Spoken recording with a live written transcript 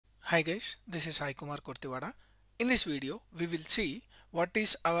Hi guys, this is Sai Kumar Kurtiwada. In this video, we will see what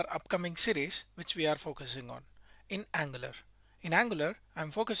is our upcoming series which we are focusing on in Angular. In Angular,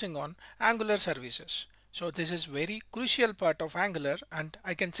 I'm focusing on Angular services. So this is very crucial part of Angular, and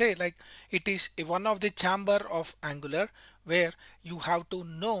I can say like it is one of the chamber of Angular where you have to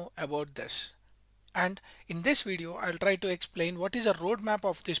know about this. And in this video, I'll try to explain what is a roadmap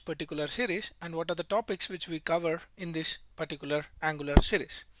of this particular series and what are the topics which we cover in this particular Angular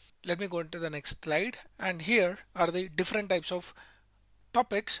series. Let me go into the next slide, and here are the different types of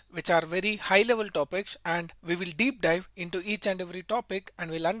topics which are very high level topics, and we will deep dive into each and every topic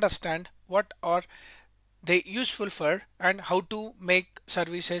and we'll understand what are they useful for and how to make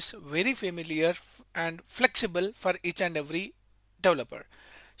services very familiar and flexible for each and every developer.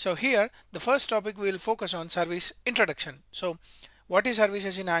 So here the first topic we will focus on service introduction. So what is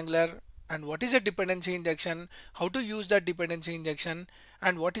services in Angular, and what is a dependency injection, how to use that dependency injection,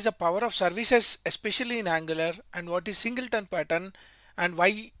 and what is the power of services especially in Angular, and what is singleton pattern and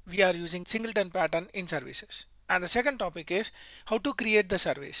why we are using singleton pattern in services. And the second topic is how to create the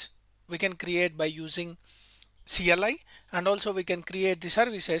service. We can create by using CLI, and also we can create the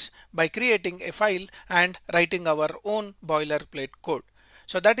services by creating a file and writing our own boilerplate code.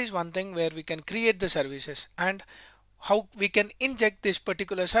 So that is one thing where we can create the services, and how we can inject this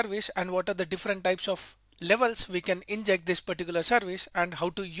particular service, and what are the different types of levels we can inject this particular service, and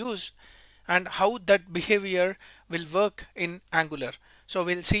how to use and how that behavior will work in Angular. So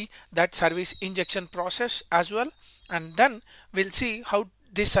we'll see that service injection process as well, and then we'll see how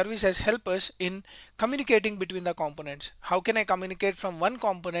these services help us in communicating between the components. How can I communicate from one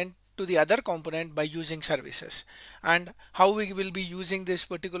component to the other component by using services, and how we will be using this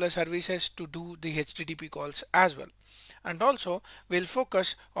particular services to do the HTTP calls as well. And also we'll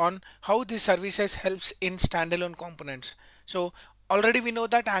focus on how these services helps in standalone components. So already we know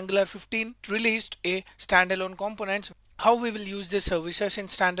that Angular 15 released a standalone components. How we will use these services in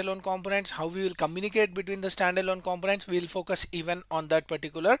standalone components, how we will communicate between the standalone components, we will focus even on that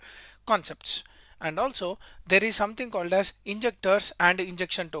particular concepts. And also there is something called as injectors and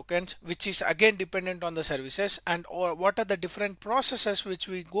injection tokens, which is again dependent on the services, and or what are the different processes which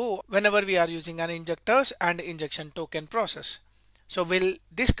we go whenever we are using an injectors and injection token process. So we'll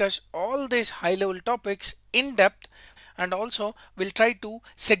discuss all these high level topics in depth, and also we'll try to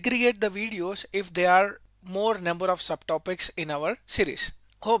segregate the videos if there are more number of subtopics in our series.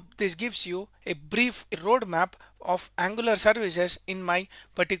 Hope this gives you a brief roadmap of Angular services in my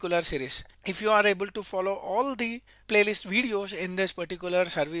particular series. If you are able to follow all the playlist videos in this particular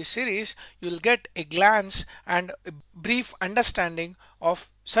service series, you will get a glance and a brief understanding of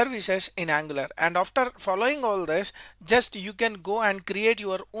services in Angular. And after following all this, just you can go and create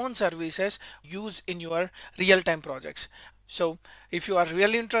your own services use in your real-time projects. So if you are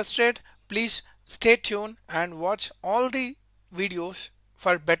really interested, please stay tuned and watch all the videos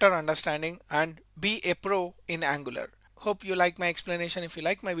for better understanding and be a pro in Angular. Hope you like my explanation. If you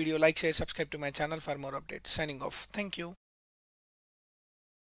like my video, like, share, subscribe to my channel for more updates. Signing off. Thank you.